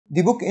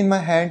The book in my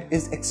hand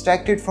is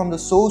extracted from the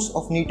source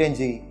of NEET and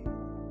JEE,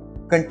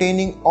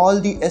 containing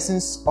all the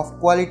essence of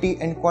quality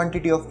and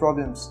quantity of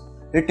problems,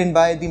 written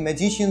by the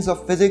magicians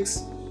of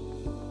physics,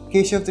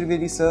 Keshav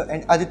Trivedi sir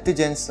and Aditya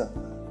Jain sir.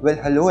 Well,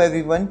 hello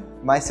everyone,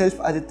 myself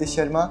Aditya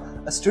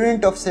Sharma, a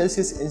student of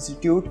Cellsius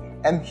Institute,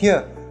 am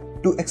here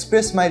to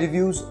express my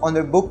reviews on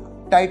their book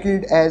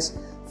titled as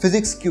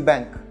Physics Q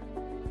Bank.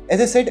 As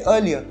I said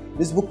earlier,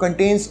 this book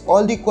contains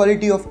all the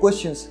quality of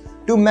questions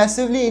to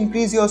massively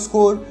increase your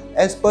score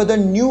as per the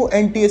new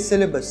NTS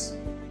syllabus.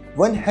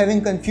 One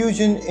having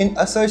confusion in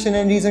assertion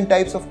and reason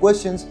types of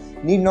questions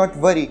need not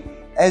worry,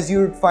 as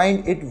you would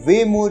find it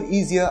way more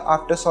easier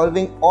after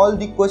solving all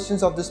the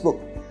questions of this book.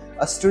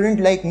 A student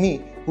like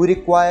me who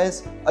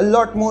requires a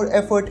lot more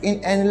effort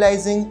in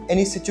analyzing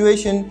any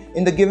situation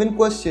in the given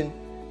question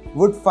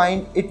would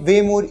find it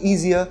way more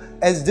easier,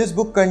 as this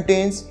book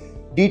contains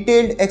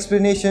detailed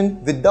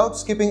explanation without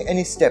skipping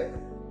any step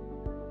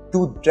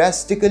to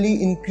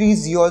drastically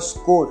increase your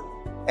score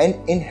and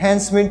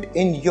enhancement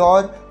in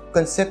your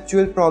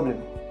conceptual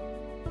problem.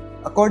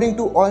 According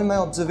to all my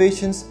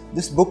observations,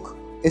 this book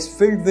is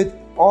filled with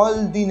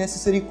all the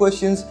necessary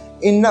questions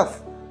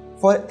enough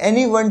for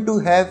anyone to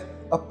have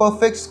a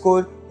perfect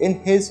score in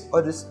his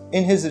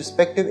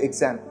respective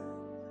exam.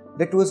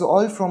 That was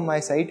all from my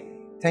side.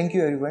 Thank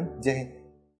you everyone. Jai Hind.